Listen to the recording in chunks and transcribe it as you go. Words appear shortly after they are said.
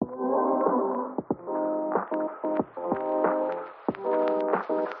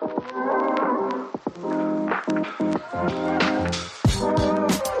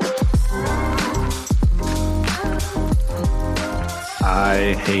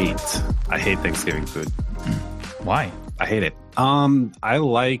I hate Thanksgiving food. Why? I hate it. I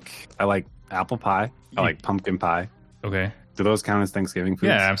like apple pie. I like pumpkin pie. Okay. Do those count as Thanksgiving foods?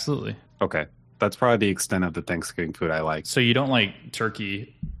 Yeah, absolutely. Okay. That's probably the extent of the Thanksgiving food I like. So you don't like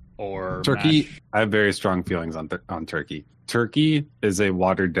turkey or turkey? mash? I have very strong feelings on turkey. Turkey is a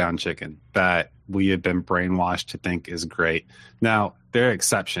watered down chicken that we have been brainwashed to think is great. Now, there are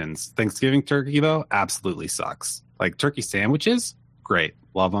exceptions. Thanksgiving turkey, though, absolutely sucks. Like turkey sandwiches, great.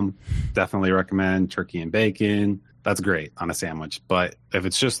 Love them. Definitely recommend turkey and bacon. That's great on a sandwich. But if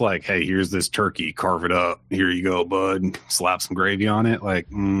it's just like, hey, here's this turkey, carve it up. Here you go, bud. Slap some gravy on it. Like,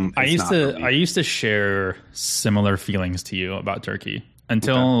 I used to share similar feelings to you about turkey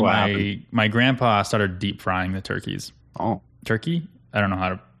until my grandpa started deep frying the turkeys. Oh, turkey? I don't know how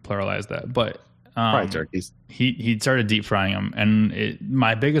to pluralize that, but fried turkeys. He started deep frying them, and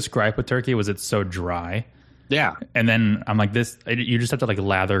my biggest gripe with turkey was it's so dry. Yeah. And then I'm like, you just have to like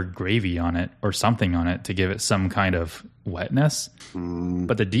lather gravy on it or something on it to give it some kind of wetness.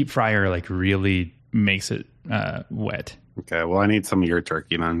 But the deep fryer like really makes it wet. Okay. Well, I need some of your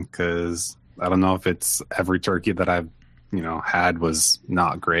turkey then, because I don't know if it's every turkey that I've had was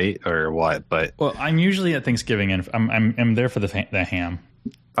not great or what. But well, I'm usually at Thanksgiving and I'm there for the ham.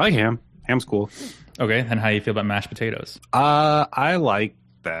 I like ham. Ham's cool. Okay. And how do you feel about mashed potatoes? I like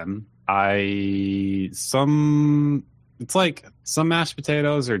them. It's like some mashed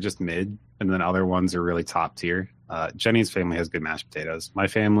potatoes are just mid, and then other ones are really top tier. Jenny's family has good mashed potatoes. My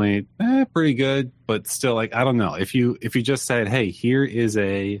family, pretty good, but still, like, I don't know. If you just said, hey, here's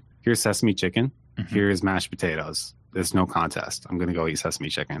sesame chicken, here's mashed potatoes. There's no contest. I'm going to go eat sesame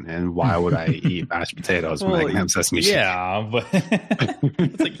chicken. And why would I eat mashed potatoes when I can have sesame chicken? Yeah, but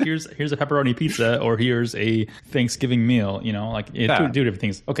it's like here's a pepperoni pizza or here's a Thanksgiving meal, two different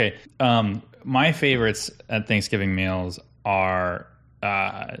things. Okay. My favorites at Thanksgiving meals are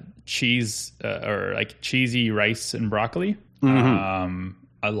cheese or like cheesy rice and broccy.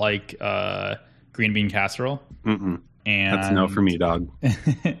 I like green bean casserole. And that's a no for me, dog.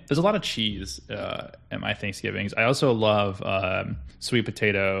 There's a lot of cheese at my Thanksgivings. I also love sweet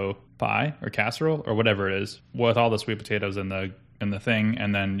potato pie or casserole or whatever it is with all the sweet potatoes in the thing,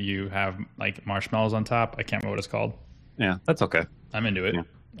 and then you have like marshmallows on top. I can't remember what it's called. Yeah, that's okay. I'm into it. Yeah.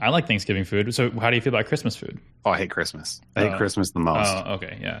 I like Thanksgiving food. So how do you feel about Christmas food? Oh, I hate Christmas. I hate Christmas the most. Oh,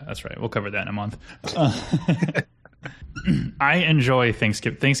 okay. Yeah, that's right. We'll cover that in a month. I enjoy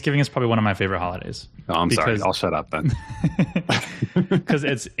Thanksgiving. Thanksgiving is probably one of my favorite holidays. Oh, I'm sorry. I'll shut up then. Because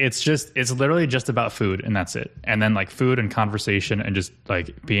it's literally just about food and that's it. And then like food and conversation and just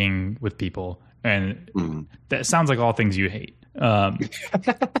like being with people. And that sounds like all things you hate.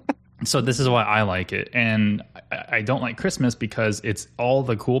 So this is why I like it. And I don't like Christmas because it's all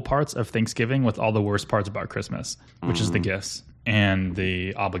the cool parts of Thanksgiving with all the worst parts about Christmas, which is the gifts and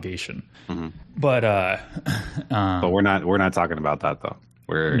the obligation. But we're not talking about that though.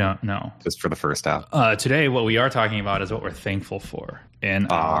 We're no just for the first half. Today, what we are talking about is what we're thankful for in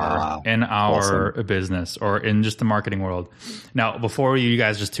our awesome. Business or in just the marketing world. Now, before you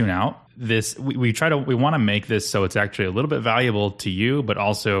guys just tune out, we want to make this so it's actually a little bit valuable to you, but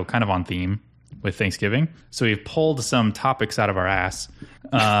also kind of on theme with Thanksgiving. So we've pulled some topics out of our ass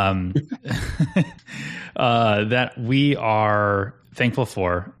that we are thankful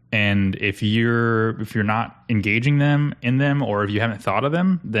for. And if you're not engaging in them, or if you haven't thought of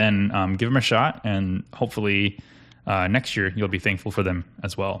them, then give them a shot, and hopefully next year you'll be thankful for them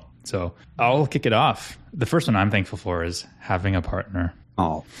as well. So I'll kick it off. The first one I'm thankful for is having a partner.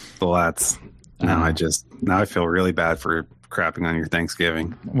 Oh, well, that's now I feel really bad for crapping on your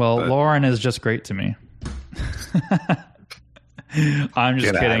Thanksgiving. Well, Lauren is just great to me. I'm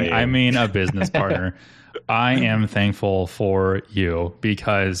just kidding. I mean, a business partner. I am thankful for you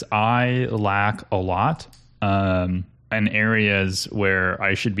because I lack a lot in areas where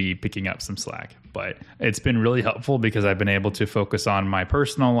I should be picking up some slack. But it's been really helpful because I've been able to focus on my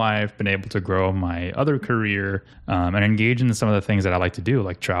personal life, been able to grow my other career, and engage in some of the things that I like to do,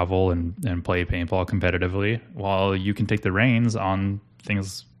 like travel and play paintball competitively, while you can take the reins on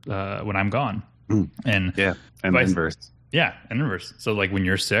things when I'm gone. And inverse. Yeah, and inverse. So like when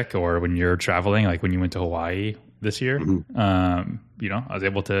you're sick or when you're traveling, like when you went to Hawaii this year, I was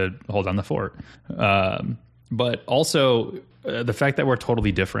able to hold down the fort. But also the fact that we're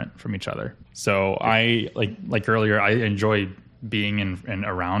totally different from each other. So I like earlier, I enjoy being in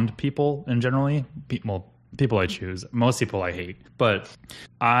around people in generally. People I choose. Most people I hate. But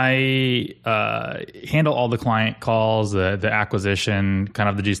I handle all the client calls, the acquisition, kind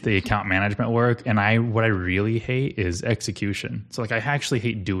of the account management work. And what I really hate is execution. So like I actually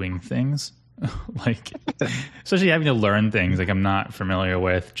hate doing things. like, especially having to learn things like I'm not familiar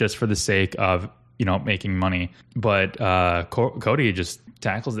with just for the sake of, making money. But Cody just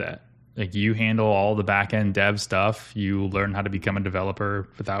tackles that. Like, you handle all the back end dev stuff. You learn how to become a developer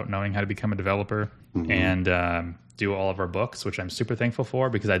without knowing how to become a developer, and do all of our books, which I'm super thankful for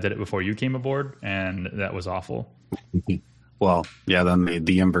because I did it before you came aboard, and that was awful. Well, yeah. Then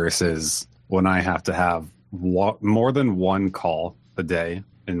the inverse is when I have to have more than one call a day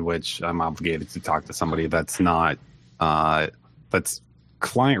in which I'm obligated to talk to somebody that's not that's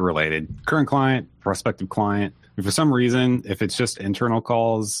client related, current client, prospective client. And for some reason, if it's just internal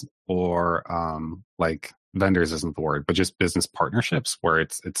calls or like vendors isn't the word, but just business partnerships where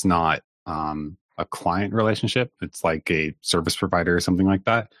it's not a client relationship, it's like a service provider or something like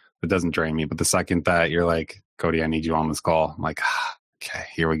that, it doesn't drain me. But the second that you're like, Cody, I need you on this call, I'm like, okay,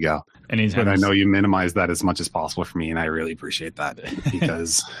 here we go. Anytime. But I know you minimize that as much as possible for me, and I really appreciate that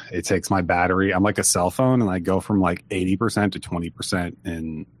because it takes my battery. I'm like a cell phone, and I go from like 80% to 20%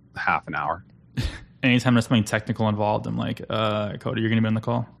 in half an hour. Anytime there's something technical involved, I'm like, Cody, you're going to be on the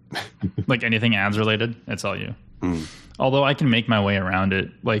call? Like anything ads related, it's all you. Although I can make my way around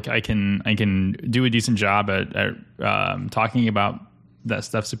it. Like I can do a decent job at talking about that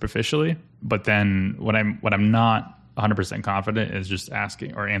stuff superficially. But then what I'm not 100% confident is just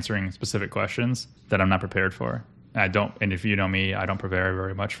asking or answering specific questions that I'm not prepared for. And if you know me, I don't prepare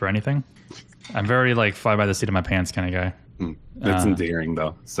very much for anything. I'm very like fly by the seat of my pants kind of guy. It's endearing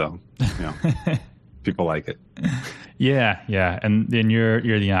though. So, people like it. Yeah. And then you're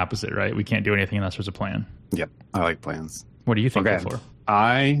the opposite, right? We can't do anything unless there's a plan. Yep. I like plans. What do you think for?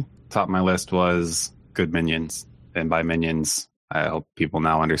 Top of my list was good minions. And by minions, I hope people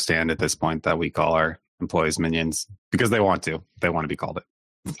now understand at this point that we call our employees minions because they want to be called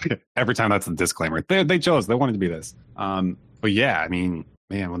it. Every time that's a disclaimer. They wanted to be this. But yeah, I mean,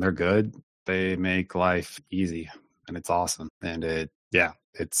 man, when they're good, they make life easy and it's awesome. And it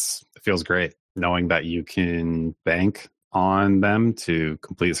feels great knowing that you can bank on them to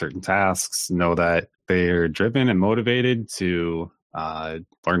complete certain tasks, know that they're driven and motivated to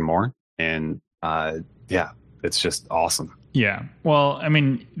learn more. And it's just awesome. Yeah. Well, I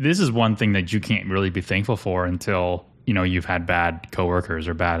mean, this is one thing that you can't really be thankful for until, you've had bad coworkers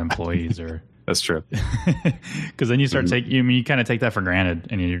or bad employees or. That's true. Because then you start you kind of take that for granted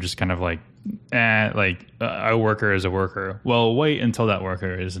and you're just kind of like, a worker is a worker. Well, wait until that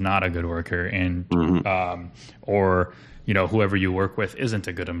worker is not a good worker and, or, whoever you work with isn't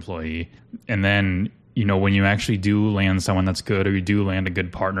a good employee. And then, when you actually do land someone that's good, or you do land a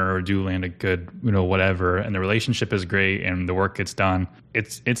good partner, or do land a good, whatever, and the relationship is great and the work gets done,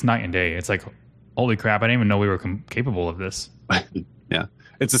 it's night and day. It's like, holy crap, I didn't even know we were capable of this. Yeah.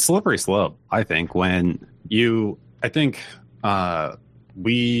 It's a slippery slope, I think, we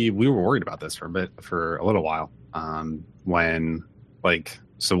were worried about this for a little while.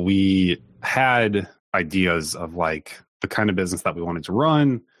 So we had ideas of like the kind of business that we wanted to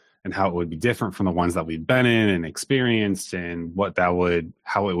run and how it would be different from the ones that we've been in and experienced and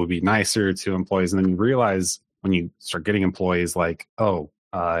how it would be nicer to employees. And then you realize when you start getting employees like,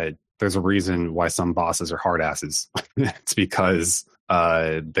 there's a reason why some bosses are hard asses. It's because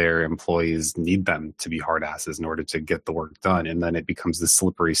their employees need them to be hard asses in order to get the work done. And then it becomes this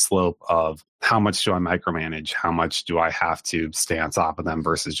slippery slope of how much do I micromanage? How much do I have to stay on top of them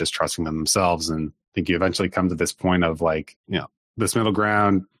versus just trusting them themselves? And I think you eventually come to this point of like, this middle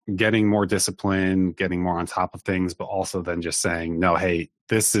ground, getting more discipline, getting more on top of things, but also then just saying, no, hey,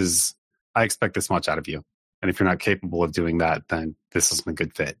 I expect this much out of you. And if you're not capable of doing that, then this isn't a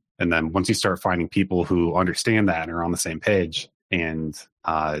good fit. And then once you start finding people who understand that and are on the same page, and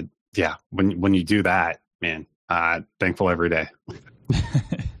when you do that, man, thankful every day.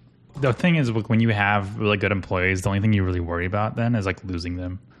 The thing is, when you have really good employees, the only thing you really worry about then is like losing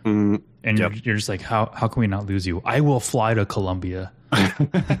them. And you're just like, how can we not lose you? I will fly to Colombia. Like,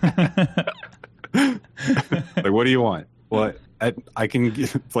 what do you want? Well, I can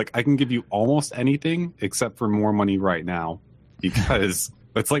give you almost anything except for more money right now, because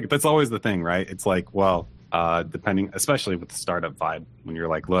that's always the thing, right? It's like, well, depending, especially with the startup vibe, when you're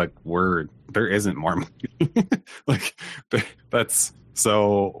like, look, there isn't more money. Like that's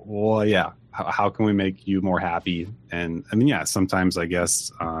so, well, yeah. How can we make you more happy? And I mean, yeah, sometimes I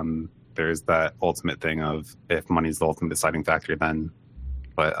guess there's that ultimate thing of if money's the ultimate deciding factor, then,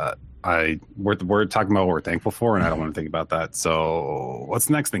 but we're talking about what we're thankful for, and I don't want to think about that. So what's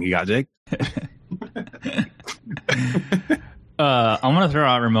the next thing you got, Jake? I'm going to throw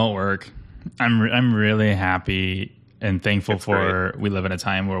out remote work. I'm really happy and thankful we live in a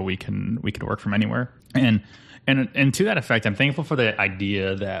time where we can work from anywhere. And And to that effect, I'm thankful for the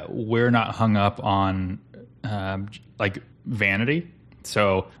idea that we're not hung up on like vanity.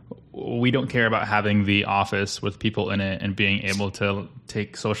 So we don't care about having the office with people in it and being able to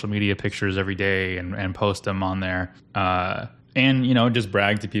take social media pictures every day and post them on there. And, you know, just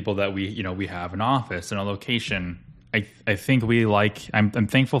brag to people that we have an office and a location. I think I'm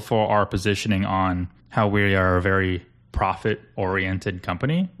thankful for our positioning on how we are a very profit-oriented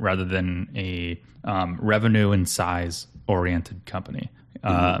company rather than a revenue and size-oriented company.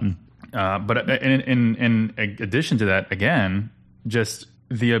 But in addition to that, again, just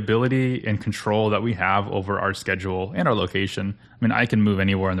the ability and control that we have over our schedule and our location. I mean, I can move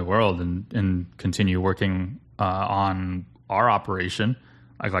anywhere in the world and continue working on our operation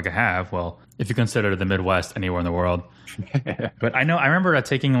like I have. Well, if you consider the Midwest anywhere in the world. But I remember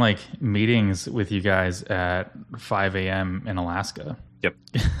taking like meetings with you guys at 5 a.m. in Alaska. Yep.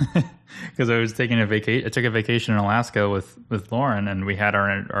 Because I was taking I took a vacation in Alaska with Lauren, and we had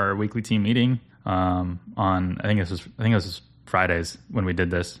our weekly team meeting on I think it was Fridays when we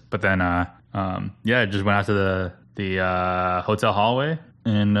did this. But then just went out to the hotel hallway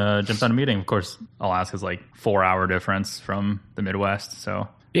and jumped on a meeting. Of course, Alaska's like 4-hour difference from the Midwest, so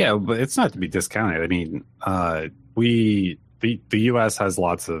yeah, but it's not to be discounted. I mean, the U.S. has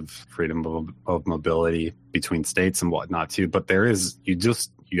lots of freedom of mobility between states and whatnot too, but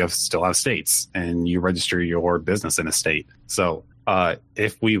you still have states, and you register your business in a state. So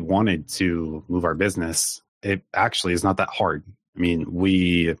if we wanted to move our business, it actually is not that hard. I mean,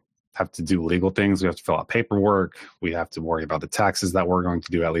 we have to do legal things. We have to fill out paperwork. We have to worry about the taxes that we're going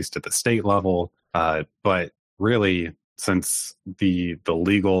to do, at least at the state level. But really, since the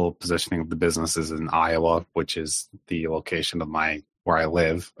legal positioning of the business is in Iowa, which is the location of where I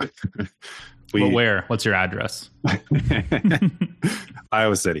live. Where? What's your address?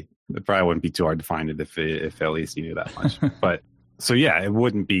 Iowa City. It probably wouldn't be too hard to find it if at least you knew that much. But so yeah, it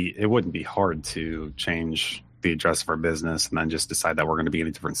wouldn't be hard to change the address of our business and then just decide that we're going to be in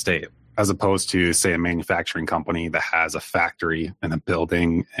a different state, as opposed to, say, a manufacturing company that has a factory and a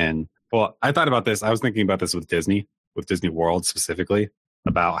building. And well, I thought about this. I was thinking about this with Disney World specifically,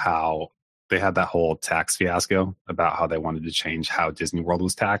 about how they had that whole tax fiasco about how they wanted to change how Disney World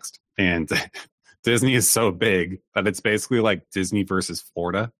was taxed. And Disney is so big that it's basically like Disney versus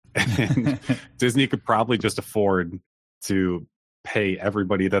Florida. And Disney could probably just afford to pay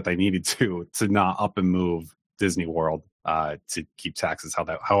everybody that they needed to not up and move Disney World to keep taxes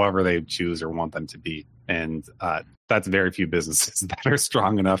however they choose or want them to be. And that's very few businesses that are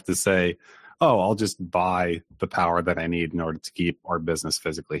strong enough to say, oh, I'll just buy the power that I need in order to keep our business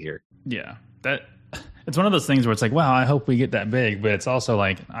physically here. Yeah, it's one of those things where it's like, wow, I hope we get that big, but it's also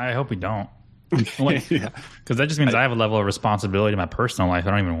like, I hope we don't. Because that just means I have a level of responsibility in my personal life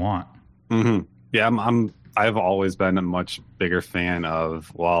I don't even want. Mm-hmm. Yeah, I've always been a much bigger fan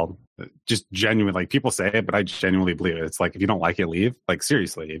of, well, just genuine, like people say it, but I genuinely believe it. It's like, if you don't like it, leave. Like,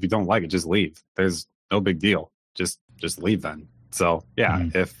 seriously, if you don't like it, just leave. There's no big deal. Just leave then. So yeah,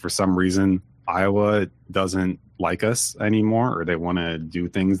 if for some reason Iowa doesn't like us anymore, or they want to do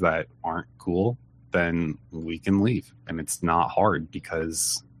things that aren't cool, then we can leave. And it's not hard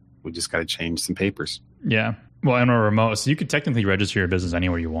because we just got to change some papers. Yeah. Well, and we're remote, so you could technically register your business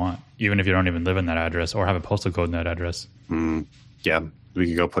anywhere you want, even if you don't even live in that address or have a postal code in that address. Yeah. We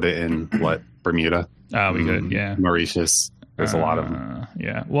could go put it in, Bermuda? Oh, we could, yeah. Mauritius. There's a lot of them.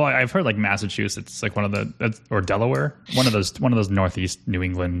 Yeah. Well, I've heard like Massachusetts, like or Delaware, one of those Northeast New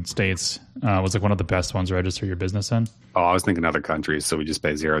England states was like one of the best ones to register your business in. Oh, I was thinking other countries, so we just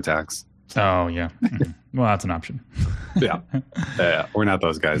pay zero tax. Oh, yeah. Well, that's an option. Yeah. We're not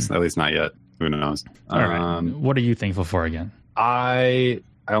those guys, at least not yet. Who knows? All right. What are you thankful for again? I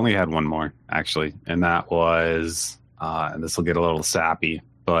only had one more, actually, and that was, and this will get a little sappy,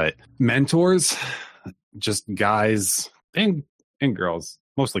 but mentors, just guys and girls,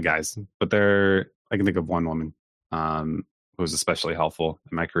 mostly guys, but I can think of one woman who was especially helpful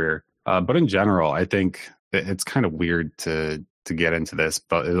in my career. But in general, I think it's kind of weird to get into this,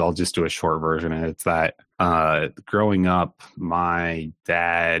 but I'll just do a short version. And it's that growing up, my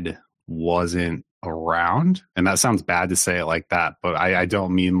dad wasn't around, and that sounds bad to say it like that, but I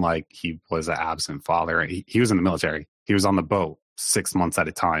don't mean like he was an absent father. He was in the military. He was on the boat 6 months at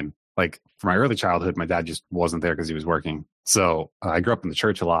a time. Like, for my early childhood, my dad just wasn't there because he was working. So I grew up in the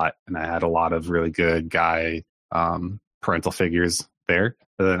church a lot, and I had a lot of really good guy parental figures there.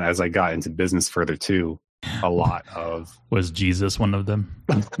 But then as I got into business further too, a lot of... Was Jesus one of them?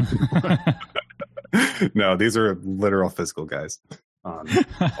 No, these are literal physical guys.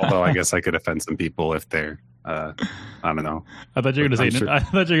 Although I guess I could offend some people if they're I don't know. I thought you were going to say. I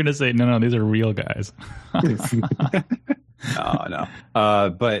thought you were going to say no. These are real guys. No.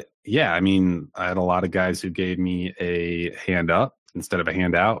 But yeah, I mean, I had a lot of guys who gave me a hand up instead of a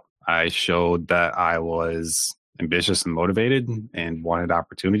handout. I showed that I was ambitious and motivated and wanted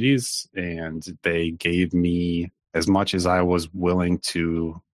opportunities, and they gave me as much as I was willing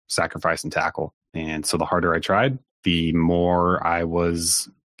to sacrifice and tackle. And so the harder I tried, the more I was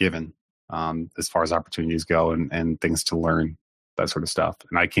given, as far as opportunities go and things to learn, that sort of stuff.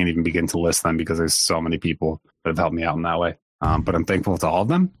 And I can't even begin to list them because there's so many people that have helped me out in that way. But I'm thankful to all of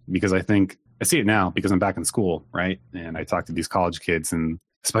them because I think I see it now because I'm back in school, right? And I talk to these college kids, and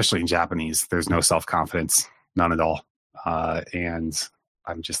especially in Japanese, there's no self-confidence, none at all. And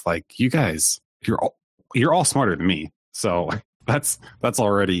I'm just like, you guys, you're all smarter than me. So that's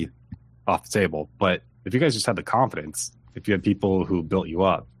already off the table. But if you guys just had the confidence, if you had people who built you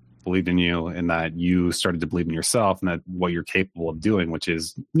up, believed in you, and that you started to believe in yourself and that what you're capable of doing, which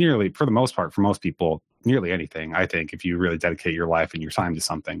is nearly, for the most part, for most people, nearly anything, I think, if you really dedicate your life and your time to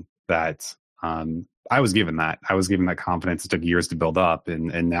something, that I was given that. I was given that confidence. It took years to build up.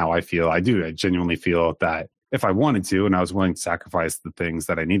 And now I genuinely feel that if I wanted to, and I was willing to sacrifice the things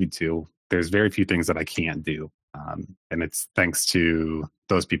that I needed to, there's very few things that I can't do. And it's thanks to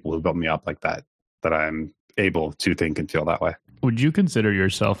those people who built me up like that I'm able to think and feel that way. Would you consider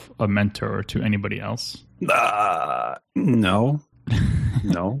yourself a mentor to anybody else? No. No.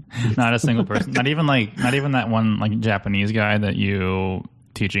 Not a single person. Not even that one like Japanese guy that you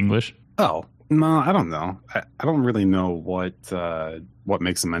teach English. Oh, no, I don't know. I don't really know what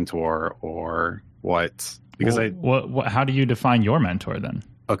makes a mentor or what, because how do you define your mentor then?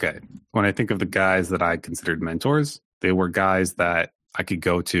 Okay. When I think of the guys that I considered mentors, they were guys that I could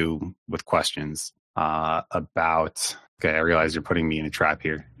go to with questions about. Okay, I realize you're putting me in a trap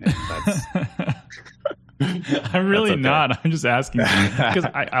here. I'm really not. I'm just asking because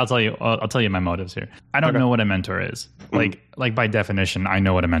I'll tell you my motives here. I don't know what a mentor is. Like by definition, I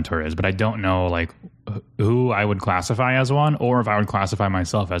know what a mentor is, but I don't know like who I would classify as one, or if I would classify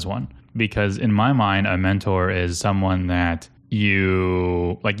myself as one. Because in my mind, a mentor is someone that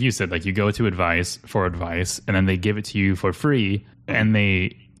you, like you said, like you go to for advice, and then they give it to you for free, and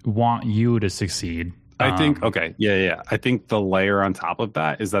they want you to succeed. I think, okay. Yeah. I think the layer on top of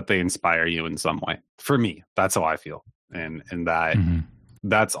that is that they inspire you in some way. For me, that's how I feel. And that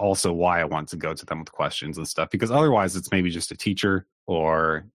that's also why I want to go to them with questions and stuff, because otherwise it's maybe just a teacher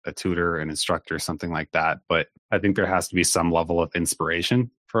or a tutor, an instructor, something like that. But I think there has to be some level of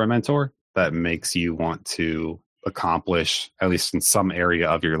inspiration for a mentor that makes you want to accomplish, at least in some area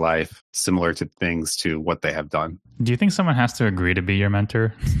of your life, similar to things to what they have done. Do you think someone has to agree to be your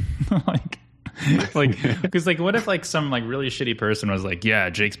mentor? Because what if like some like really shitty person was like, yeah,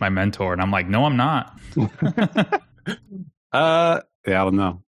 Jake's my mentor, and I'm like, no, I'm not. Yeah, I don't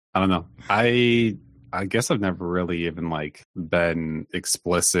know. I guess I've never really even like been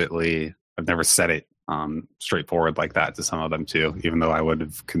explicitly, I've never said it straightforward like that to some of them too, even though I would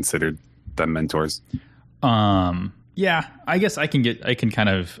have considered them mentors. Yeah, I guess I can kind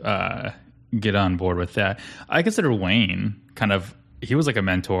of get on board with that. I consider Wayne kind of, he was like a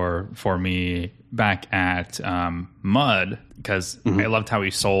mentor for me back at Mud, because I loved how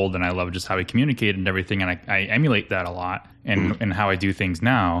he sold, and I loved just how he communicated and everything. And I emulate that a lot in how I do things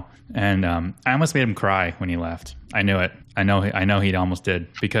now. And I almost made him cry when he left. I knew it. I know he almost did,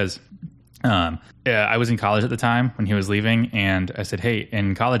 because I was in college at the time when he was leaving, and I said, hey,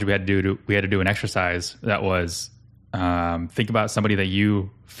 in college we had to do an exercise that was think about somebody that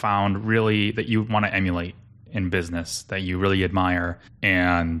you found really that you want to emulate in business, that you really admire,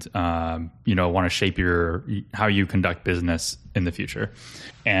 and want to shape how you conduct business in the future.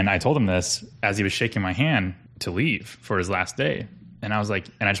 And I told him this as he was shaking my hand to leave for his last day, and I was like,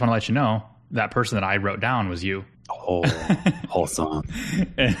 and I just want to let you know that person that I wrote down was you. Oh, awesome.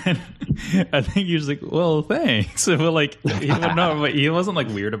 And I think he was like, well, thanks. But like, he wasn't like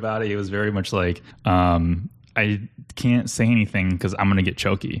weird about it. He was very much like, I can't say anything because I'm gonna get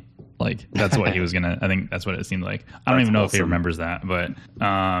choky. Like that's what he was gonna. I think that's what it seemed like. I don't even know if he remembers that, but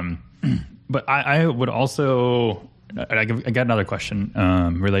I would also. I got another question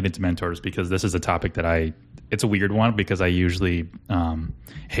related to mentors, because this is a topic that it's a weird one, because I usually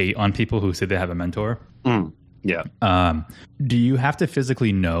hate on people who say they have a mentor. Yeah. Do you have to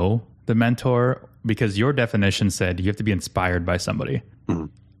physically know the mentor? Because your definition said you have to be inspired by somebody.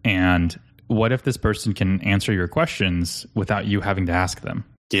 And what if this person can answer your questions without you having to ask them?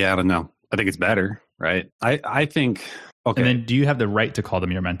 Yeah, I don't know. I think it's better, right? I think, okay. And then do you have the right to call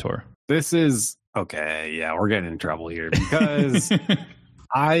them your mentor? This is, okay, yeah, we're getting in trouble here, because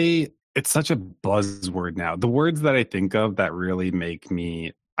I it's such a buzzword now. The words that I think of that really make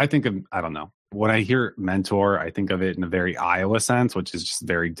me, I don't know. When I hear mentor, I think of it in a very Iowa sense, which is just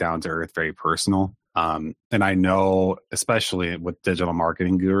very down to earth, very personal. And I know, especially with digital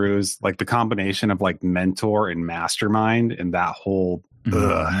marketing gurus, like the combination of like mentor and mastermind and that whole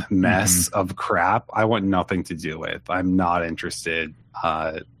mess of crap, I want nothing to do with. I'm not interested.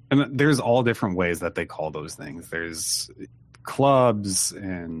 And there's all different ways that they call those things. There's clubs,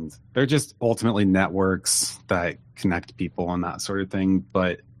 and they're just ultimately networks that connect people and that sort of thing.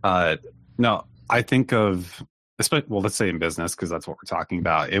 But no, I think of, well, let's say in business, because that's what we're talking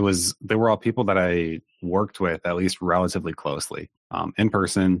about. They were all people that I worked with at least relatively closely, in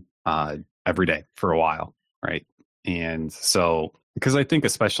person, every day for a while, right? And so, because I think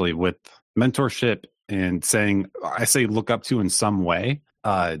especially with mentorship and I say look up to in some way,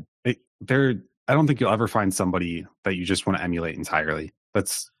 I don't think you'll ever find somebody that you just want to emulate entirely.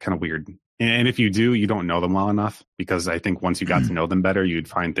 That's kind of weird. And if you do, you don't know them well enough, because I think once you got to know them better, you'd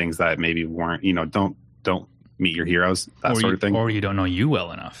find things that maybe weren't, don't meet your heroes, that sort of thing. Or you don't know you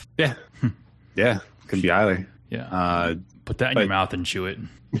well enough. Yeah. Yeah. Could be either. Yeah. Put that in your mouth and chew it.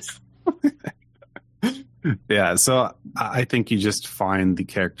 Yeah. So I think you just find the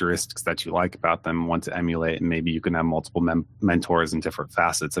characteristics that you like about them, want to emulate, and maybe you can have multiple mentors in different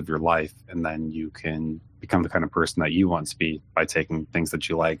facets of your life. And then you can become the kind of person that you want to be by taking things that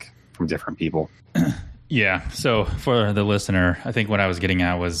you like from different people. Yeah. So for the listener, I think what I was getting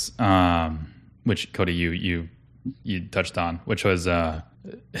at was, which Cody, you touched on, which was, there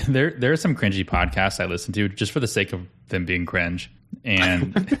are some cringy podcasts I listen to just for the sake of them being cringe.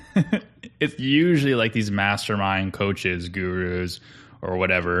 And it's usually like these mastermind coaches, gurus, or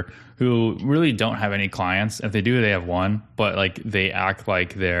whatever, who really don't have any clients. If they do, they have one, but like they act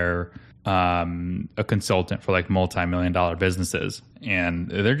like they're a consultant for like multi-million-dollar businesses, and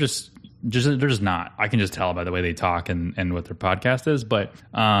they're just not. I can just tell by the way they talk and what their podcast is. But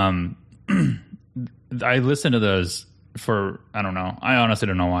I listen to those for, I don't know. I honestly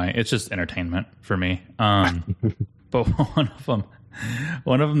don't know why. It's just entertainment for me. But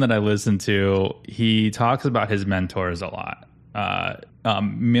one of them that I listen to, he talks about his mentors a lot.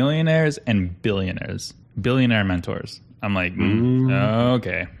 Millionaires and billionaire mentors. I'm like,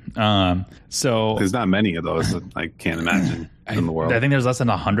 okay. So there's not many of those. I can't imagine in the world. I think there's less than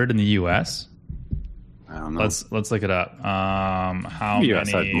 100 in the U.S. I don't know. Let's look it up. How the many?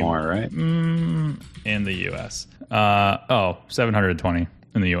 US had more, right? In the U.S. 720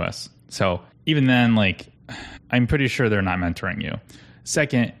 in the U.S. So even then, like, I'm pretty sure they're not mentoring you.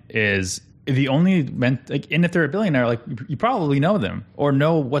 Second is the only and if they're a billionaire, like, you probably know them or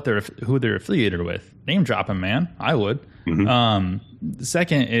know who they're affiliated with. Name drop them, man. I would.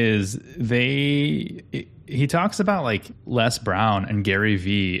 Second is he talks about like Les Brown and Gary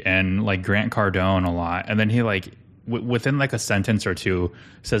Vee and like Grant Cardone a lot, and then he like within like a sentence or two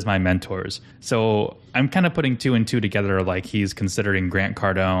says my mentors. So I'm kind of putting two and two together, like he's considering Grant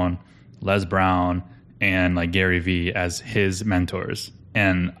Cardone, Les Brown, and like Gary Vee as his mentors.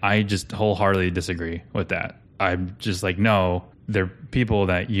 And I just wholeheartedly disagree with that. I'm just like, no, they're people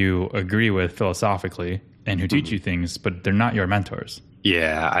that you agree with philosophically and who teach you things, but they're not your mentors.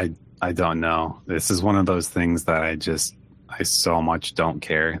 Yeah, I don't know. This is one of those things that I so much don't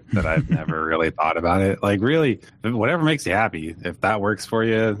care that I've never really thought about it. Like, really, whatever makes you happy, if that works for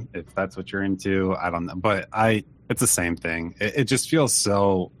you, if that's what you're into, I don't know. But it's the same thing. It just feels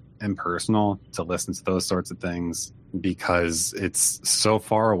so impersonal to listen to those sorts of things, because it's so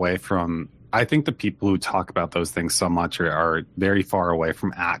far away from, I think the people who talk about those things so much are very far away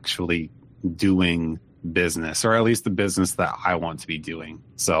from actually doing business, or at least the business that I want to be doing.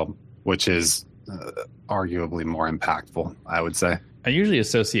 So, which is arguably more impactful, I would say. I usually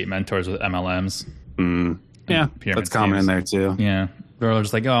associate mentors with MLMs. Yeah, that's common in there too. Yeah. They're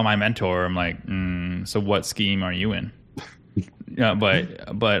just like, oh, my mentor. I'm like, so what scheme are you in? Yeah,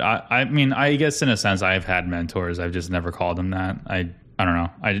 but I mean, I guess in a sense I've had mentors. I've just never called them that. I don't know.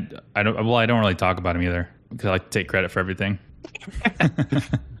 I don't really talk about them either, because I like to take credit for everything.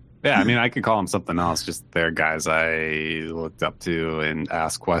 Yeah, I mean, I could call them something else. Just they're guys I looked up to and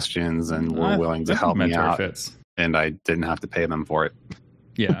asked questions and were willing to help me out. Fits. And I didn't have to pay them for it.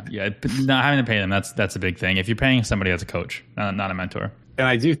 Yeah. Not having to pay them, that's a big thing. If you're paying somebody as a coach, not a mentor. And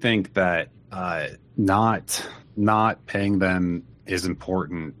I do think that not paying them is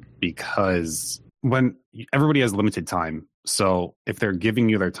important, because when everybody has limited time, so if they're giving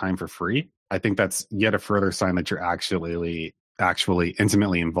you their time for free, I think that's yet a further sign that you're actually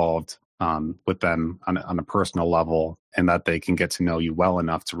intimately involved with them on a personal level, and that they can get to know you well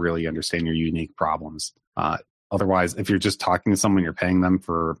enough to really understand your unique problems. Otherwise, if you're just talking to someone, you're paying them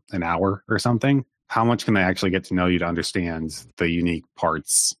for an hour or something, how much can they actually get to know you to understand the unique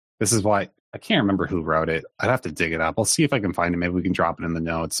parts? This is why I can't remember who wrote it. I'd have to dig it up. I'll see if I can find it. Maybe we can drop it in the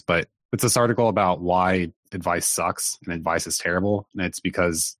notes. But it's this article about why advice sucks and advice is terrible. And it's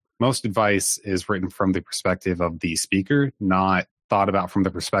because most advice is written from the perspective of the speaker, not thought about from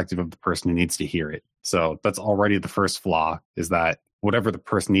the perspective of the person who needs to hear it. So that's already the first flaw, is that whatever the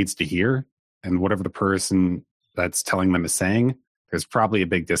person needs to hear and whatever the person that's telling them is saying, there's probably a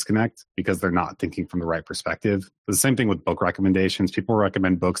big disconnect because they're not thinking from the right perspective. The same thing with book recommendations. People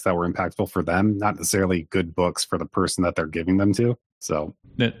recommend books that were impactful for them, not necessarily good books for the person that they're giving them to. So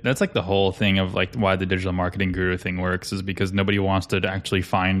that's like the whole thing of like why the digital marketing guru thing works, is because nobody wants to actually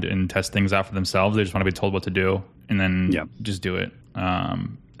find and test things out for themselves. They just want to be told what to do and then just do it.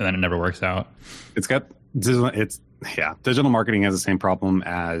 And then it never works out. Digital marketing has the same problem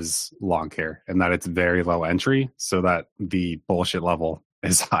as lawn care, and that it's very low entry, so that the bullshit level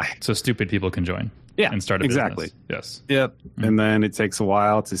is high. So stupid people can join. And start a business. Yes. Yep. Mm-hmm. And then it takes a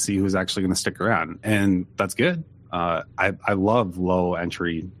while to see who's actually going to stick around, and that's good. I love low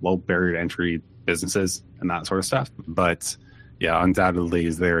barrier to entry businesses and that sort of stuff. But yeah, undoubtedly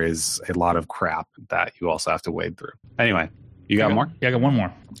there is a lot of crap that you also have to wade through. Anyway, you got more? Yeah, I got one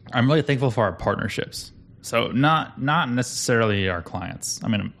more. I'm really thankful for our partnerships. So not necessarily our clients. I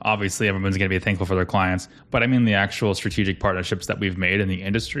mean, obviously everyone's going to be thankful for their clients, but I mean the actual strategic partnerships that we've made in the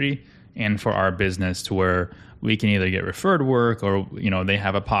industry and for our business, to where we can either get referred work, or, they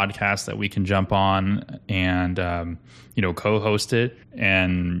have a podcast that we can jump on and, co-host it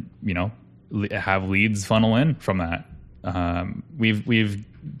and, have leads funnel in from that. We've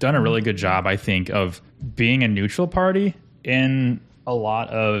done a really good job, I think, of being a neutral party in a lot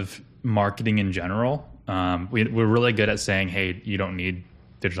of marketing in general. We're really good at saying, hey, you don't need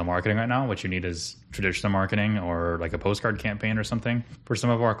digital marketing right now. What you need is traditional marketing or like a postcard campaign or something for some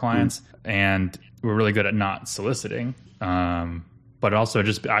of our clients. And we're really good at not soliciting, but also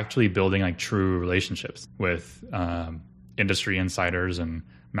just actually building like true relationships with industry insiders and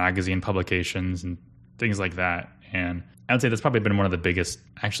magazine publications and things like that. And I would say that's probably been one of the biggest,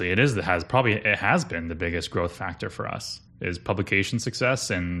 actually it has been the biggest growth factor for us, is publication success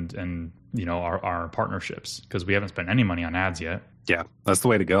and our partnerships, because we haven't spent any money on ads yet. Yeah, that's the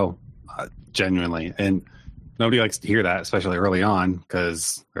way to go, genuinely. And nobody likes to hear that, especially early on,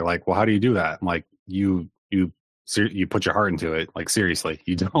 because they're like, well, how do you do that? I'm like, you put your heart into it. Like, seriously,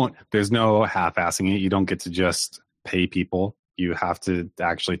 there's no half-assing it. You don't get to just pay people. You have to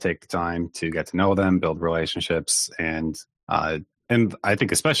actually take the time to get to know them, build relationships, and I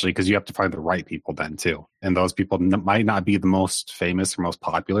think especially because you have to find the right people then too. And those people might not be the most famous or most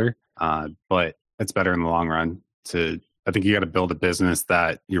popular, but it's better in the long run. I think you got to build a business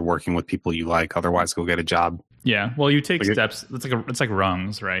that you're working with people you like. Otherwise, go get a job. Yeah, well, you take steps. It's like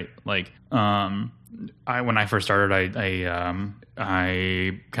rungs, right? Like, when I first started,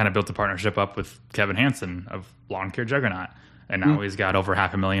 I kind of built a partnership up with Kevin Hansen of Lawn Care Juggernaut, and now he's got over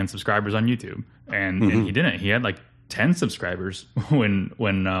 500,000 subscribers on YouTube. And he didn't. He had like 10 subscribers when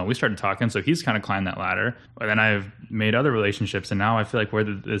we started talking. So he's kind of climbed that ladder. But then I've made other relationships, and now I feel like we're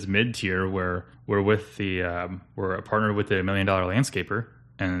this mid tier where we're with we're a partner with the $1 Million Landscaper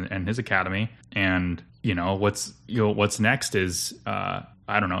and his academy. And what's next is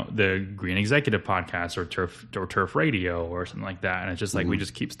I don't know, the Green Executive podcast or Turf Radio or something like that. And it's just like we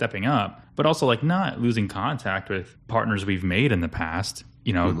just keep stepping up, but also like not losing contact with partners we've made in the past.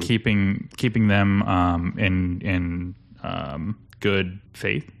 Keeping them in good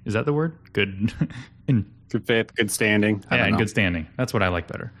faith. Is that the word? Good good faith, good standing. In good standing. That's what I like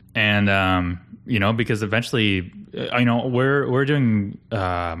better. And because eventually, we're doing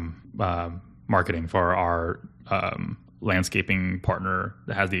marketing for our landscaping partner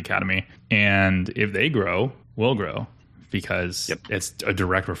that has the academy, and if they grow, we'll grow, because it's a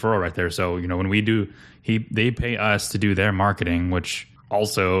direct referral right there. So when we do, they pay us to do their marketing, which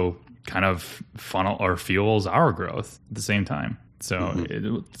also kind of funnel or fuels our growth at the same time. So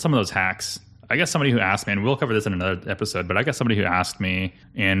some of those hacks, I guess somebody who asked me, and we'll cover this in another episode, but I guess somebody who asked me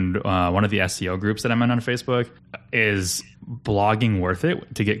in one of the SEO groups that I'm in on Facebook, is blogging worth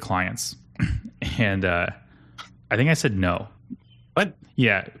it to get clients? And I think I said no. What?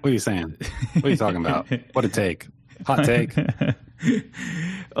 Yeah. What are you saying? What are you talking about? What a take. Hot take.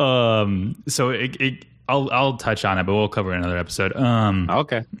 So I'll touch on it, but we'll cover it in another episode.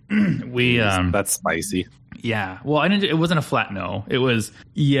 Okay. That's spicy. Yeah. Well, it wasn't a flat no. It was,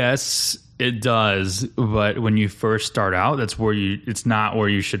 yes, it does. But when you first start out, it's not where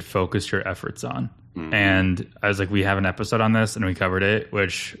you should focus your efforts on. And I was like, we have an episode on this and we covered it,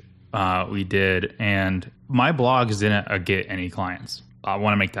 which we did, and my blogs didn't get any clients. I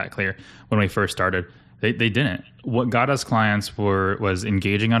want to make that clear. When we first started, they didn't. What got us clients was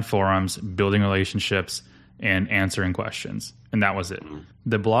engaging on forums, building relationships, and answering questions, and that was it.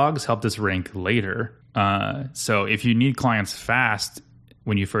 The blogs helped us rank later. So if you need clients fast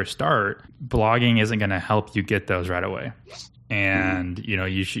when you first start, blogging isn't going to help you get those right away. And you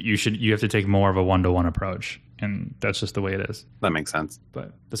have to take more of a one-to-one approach, and that's just the way it is. That makes sense.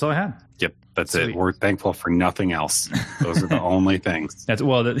 But that's all I had. Yep, that's Sweet. It. We're thankful for nothing else. Those are the only things.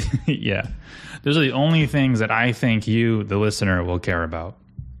 Yeah, those are the only things that I think you, the listener, will care about.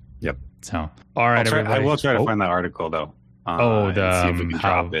 Yep. So, all right, everybody. I will try to find that article though. See if we can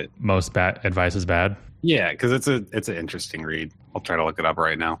drop it. Most bad advice is bad. Yeah, because it's an interesting read. I'll try to look it up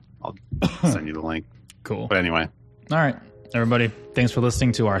right now. I'll send you the link. Cool. But anyway, all right, everybody. Thanks for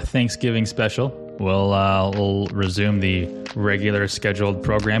listening to our Thanksgiving special. We'll resume the regular scheduled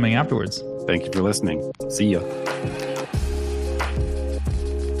programming afterwards. Thank you for listening. See ya.